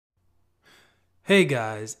Hey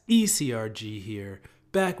guys, ECRG here,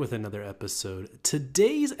 back with another episode.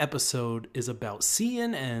 Today's episode is about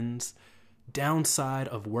CNN's downside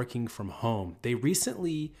of working from home. They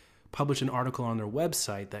recently published an article on their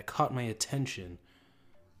website that caught my attention,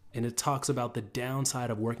 and it talks about the downside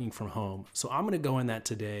of working from home. So I'm going to go in that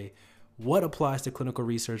today. What applies to clinical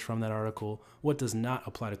research from that article? What does not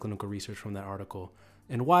apply to clinical research from that article?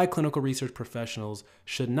 And why clinical research professionals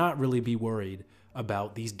should not really be worried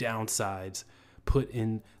about these downsides put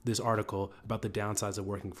in this article about the downsides of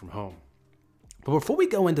working from home. But before we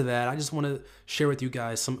go into that, I just want to share with you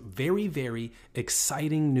guys some very, very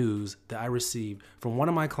exciting news that I received from one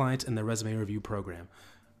of my clients in the resume review program.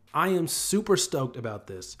 I am super stoked about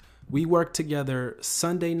this. We worked together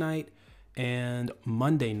Sunday night and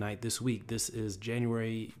Monday night this week. This is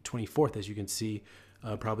January 24th, as you can see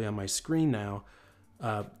probably on my screen now.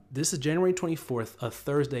 This is January 24th, a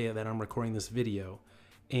Thursday that I'm recording this video.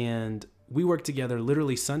 And we worked together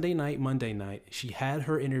literally Sunday night, Monday night. She had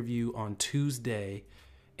her interview on Tuesday,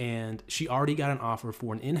 and she already got an offer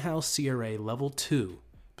for an in-house CRA level 2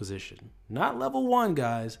 position. Not level 1,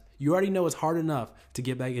 guys. You already know it's hard enough to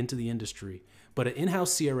get back into the industry. But an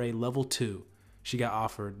in-house CRA level 2, she got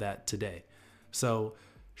offered that today. So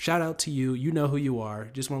shout out to you. You know who you are.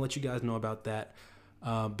 Just want to let you guys know about that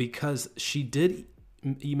because she did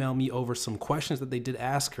email me over some questions that they did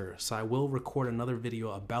ask her. So I will record another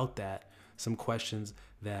video about that. Some questions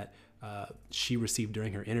that she received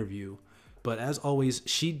during her interview. But as always,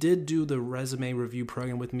 she did do the resume review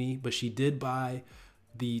program with me, but she did buy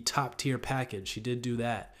the top tier package. She did do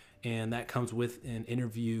that. And that comes with an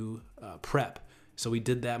interview prep. So we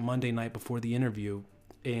did that Monday night before the interview,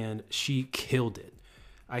 and she killed it.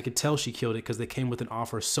 I could tell she killed it because they came with an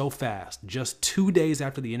offer so fast, just 2 days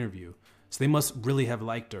after the interview. So they must really have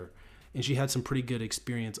liked her. And she had some pretty good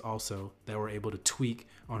experience also that we're able to tweak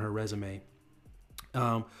on her resume.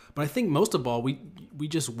 But I think most of all, we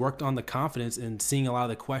just worked on the confidence in seeing a lot of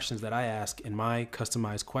the questions that I ask in my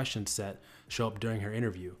customized question set show up during her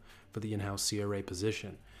interview for the in-house CRA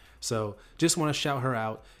position. So just want to shout her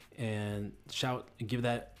out and give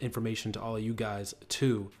that information to all of you guys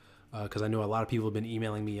too, because I know a lot of people have been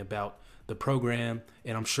emailing me about the program,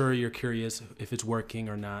 and I'm sure you're curious if it's working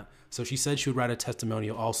or not. So she said she would write a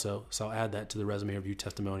testimonial also, so I'll add that to the resume review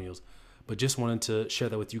testimonials. But just wanted to share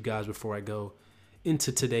that with you guys before I go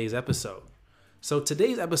into today's episode. So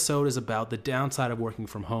today's episode is about the downside of working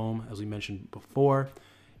from home, as we mentioned before.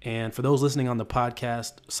 And for those listening on the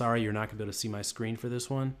podcast, sorry you're not going to be able to see my screen for this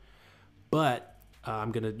one, but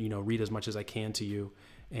I'm going to read as much as I can to you.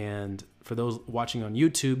 And for those watching on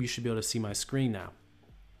YouTube, you should be able to see my screen now.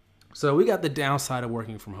 So we got the downside of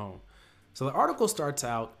working from home. So the article starts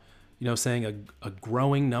out, saying a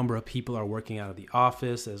growing number of people are working out of the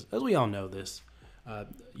office, as we all know this.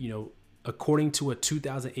 According to a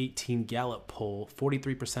 2018 Gallup poll,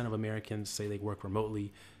 43% of Americans say they work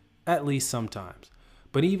remotely at least sometimes.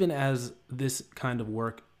 But even as this kind of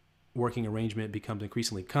working arrangement becomes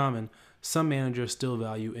increasingly common, some managers still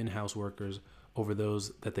value in-house workers over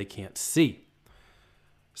those that they can't see.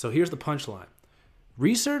 So here's the punchline.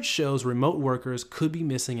 Research shows remote workers could be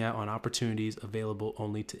missing out on opportunities available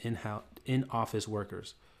only to in-office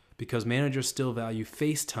workers because managers still value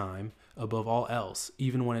face time above all else,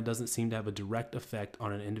 even when it doesn't seem to have a direct effect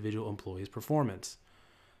on an individual employee's performance.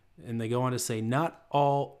 And they go on to say, not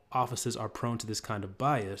all offices are prone to this kind of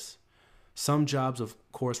bias. Some jobs, of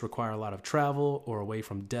course, require a lot of travel or away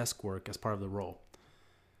from desk work as part of the role.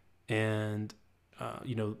 And,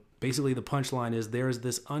 basically the punchline is there is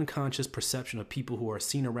this unconscious perception of people who are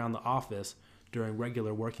seen around the office during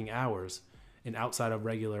regular working hours and outside of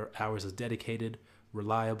regular hours as dedicated,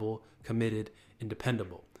 reliable, committed, and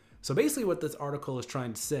dependable. So basically what this article is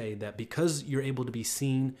trying to say that because you're able to be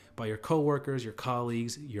seen by your coworkers, your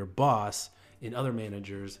colleagues, your boss, and other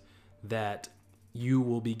managers, that you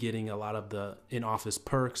will be getting a lot of the in-office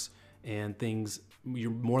perks and things.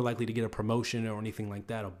 You're more likely to get a promotion or anything like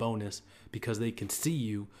that, a bonus, because they can see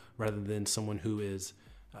you rather than someone who is,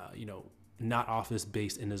 not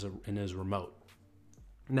office-based and is remote.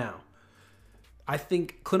 Now, I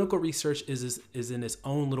think clinical research is in its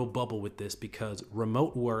own little bubble with this because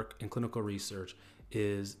remote work and clinical research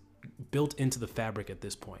is built into the fabric at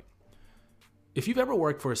this point. If you've ever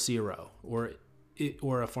worked for a CRO or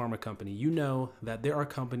a pharma company, you know that there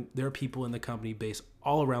are people in the company based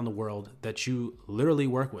all around the world that you literally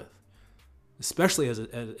work with, especially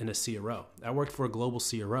in a CRO. I worked for a global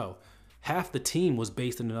CRO. Half the team was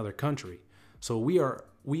based in another country. So we are,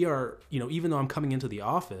 even though I'm coming into the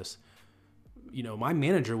office, my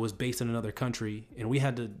manager was based in another country, and we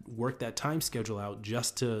had to work that time schedule out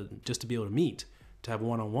just to be able to meet, to have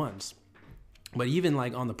one-on-ones. But even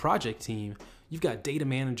like on the project team, you've got data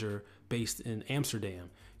manager based in Amsterdam.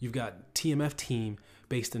 You've got TMF team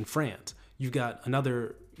based in France. You've got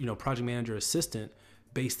another, project manager assistant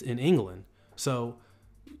based in England. So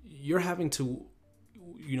you're having to,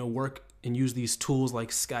 work and use these tools like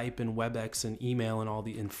Skype and WebEx and email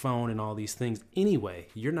and phone and all these things anyway.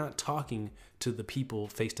 You're not talking to the people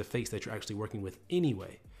face to face that you're actually working with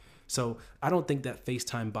anyway. So I don't think that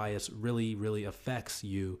FaceTime bias really, really affects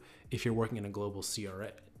you if you're working in a global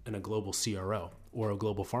CRO or a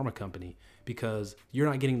global pharma company, because you're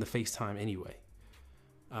not getting the FaceTime anyway.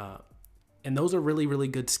 And those are really, really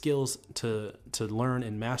good skills to learn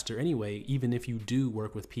and master anyway, even if you do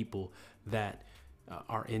work with people that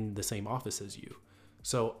are in the same office as you.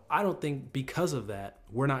 So I don't think because of that,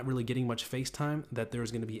 we're not really getting much FaceTime, that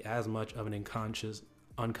there's going to be as much of an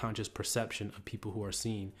unconscious perception of people who are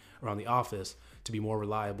seen around the office to be more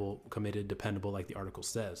reliable, committed, dependable, like the article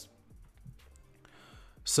says.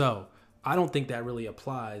 So I don't think that really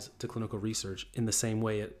applies to clinical research in the same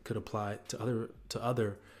way it could apply to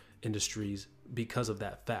other industries because of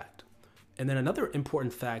that fact. And then another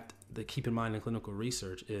important fact to keep in mind in clinical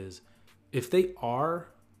research is if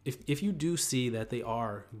you do see that they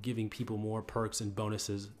are giving people more perks and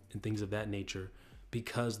bonuses and things of that nature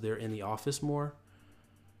because they're in the office more,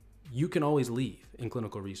 you can always leave in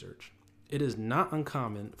clinical research. It is not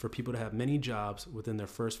uncommon for people to have many jobs within their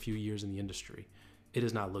first few years in the industry. It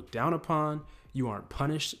is not looked down upon. You aren't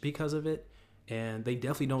punished because of it. And they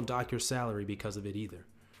definitely don't dock your salary because of it either.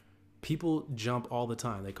 People jump all the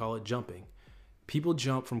time. They call it jumping. People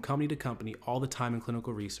jump from company to company all the time in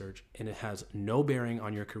clinical research, and it has no bearing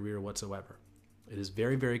on your career whatsoever. It is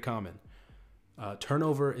very, very common.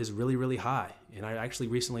 Turnover is really, really high. And I actually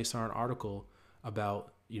recently saw an article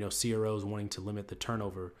about, CROs wanting to limit the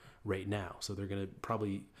turnover rate now. So they're going to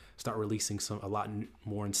probably start releasing a lot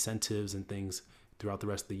more incentives and things throughout the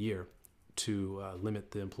rest of the year to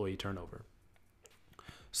limit the employee turnover.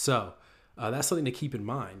 So that's something to keep in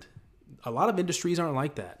mind. A lot of industries aren't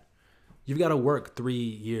like that. You've got to work 3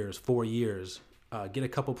 years, 4 years, get a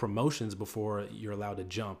couple promotions before you're allowed to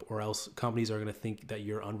jump, or else companies are going to think that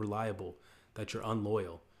you're unreliable, that you're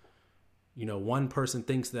unloyal. One person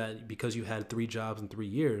thinks that because you had 3 jobs in 3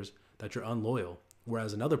 years that you're unloyal,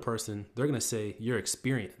 whereas another person, they're going to say you're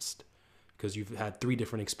experienced because you've had 3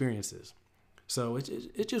 different experiences. So it's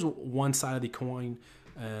just one side of the coin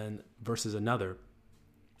and versus another.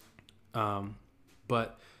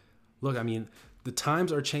 But look, the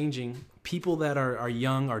times are changing. People that are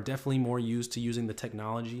young are definitely more used to using the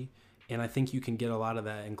technology. And I think you can get a lot of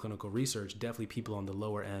that in clinical research. Definitely people on the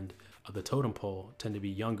lower end of the totem pole tend to be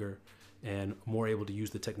younger and more able to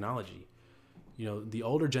use the technology. The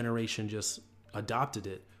older generation just adopted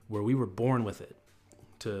it, where we were born with it,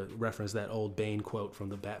 to reference that old Bane quote from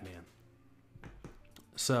the Batman.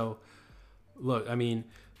 So look,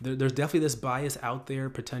 there's definitely this bias out there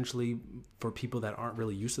potentially for people that aren't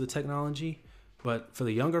really used to the technology. But for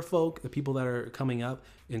the younger folk, the people that are coming up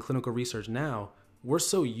in clinical research now, we're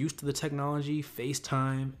so used to the technology,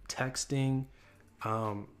 FaceTime, texting.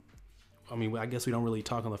 I guess we don't really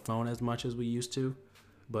talk on the phone as much as we used to,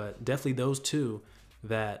 but definitely those two,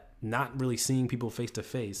 that not really seeing people face to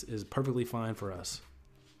face is perfectly fine for us.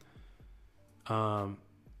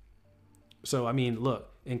 So,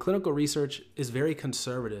 look, in clinical research is very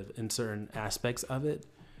conservative in certain aspects of it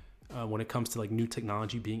when it comes to like new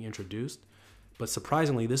technology being introduced. But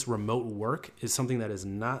surprisingly, this remote work is something that is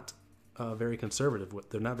not very conservative with.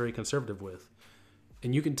 They're not very conservative with.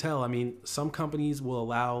 And you can tell, some companies won't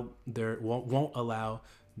allow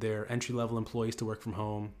their entry-level employees to work from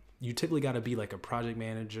home. You typically got to be like a project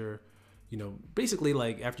manager, basically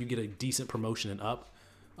like after you get a decent promotion and up.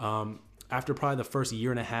 After probably the first year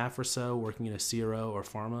and a half or so working in a CRO or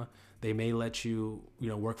pharma, they may let you,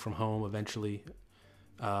 work from home eventually,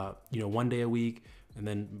 1 day a week, and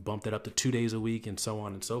then bump that up to 2 days a week, and so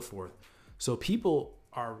on and so forth. So people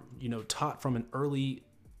are, taught from an early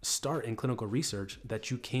start in clinical research that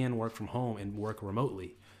you can work from home and work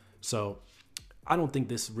remotely. So I don't think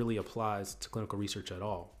this really applies to clinical research at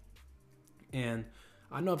all. And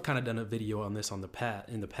I know I've kind of done a video on this in the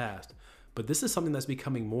past, but this is something that's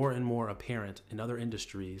becoming more and more apparent in other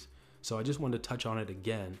industries. So I just wanted to touch on it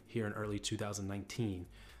again here in early 2019,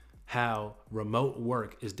 how remote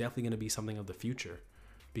work is definitely going to be something of the future,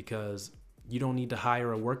 because you don't need to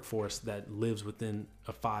hire a workforce that lives within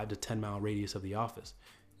a 5 to 10 mile radius of the office.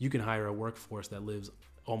 You can hire a workforce that lives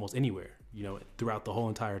almost anywhere, throughout the whole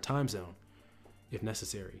entire time zone if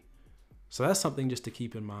necessary. So that's something just to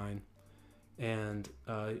keep in mind. And,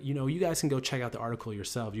 you guys can go check out the article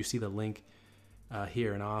yourself. You see the link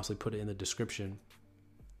here, and I'll also put it in the description.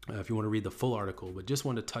 if you want to read the full article, but just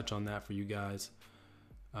wanted to touch on that for you guys.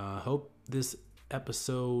 Hope this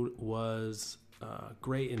episode was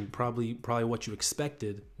great and probably what you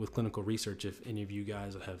expected with clinical research. If any of you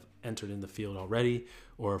guys have entered in the field already,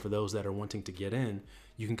 or for those that are wanting to get in,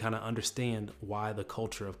 you can kind of understand why the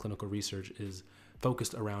culture of clinical research is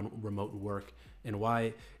focused around remote work and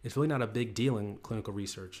why it's really not a big deal in clinical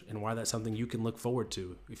research, and why that's something you can look forward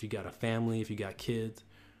to if you got a family, if you got kids,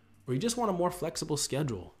 or you just want a more flexible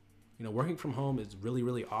schedule. Working from home is really,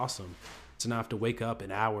 really awesome. To not have to wake up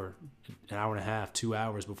an hour and a half, 2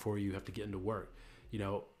 hours before you have to get into work.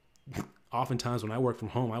 Oftentimes when I work from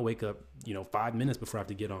home, I wake up, 5 minutes before I have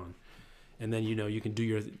to get on. And then, you can do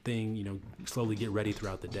your thing, slowly get ready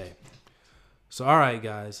throughout the day. So, all right,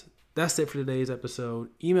 guys, that's it for today's episode.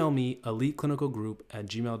 Email me,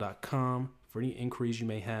 eliteclinicalgroup@gmail.com for any inquiries you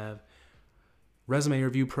may have, resume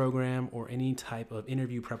review program, or any type of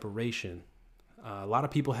interview preparation. A lot of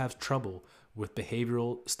people have trouble with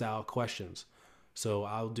behavioral style questions. So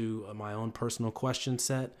I'll do my own personal question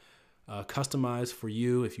set, customized for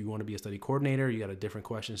you. If you want to be a study coordinator, you got a different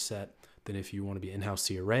question set than if you want to be in-house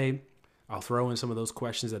CRA. I'll throw in some of those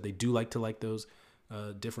questions that they do like those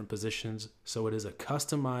different positions. So it is a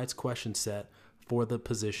customized question set for the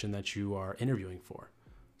position that you are interviewing for.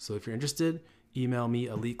 So if you're interested, email me,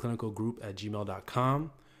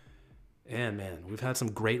 eliteclinicalgroup@gmail.com. And man, we've had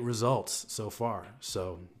some great results so far.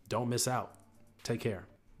 So don't miss out. Take care.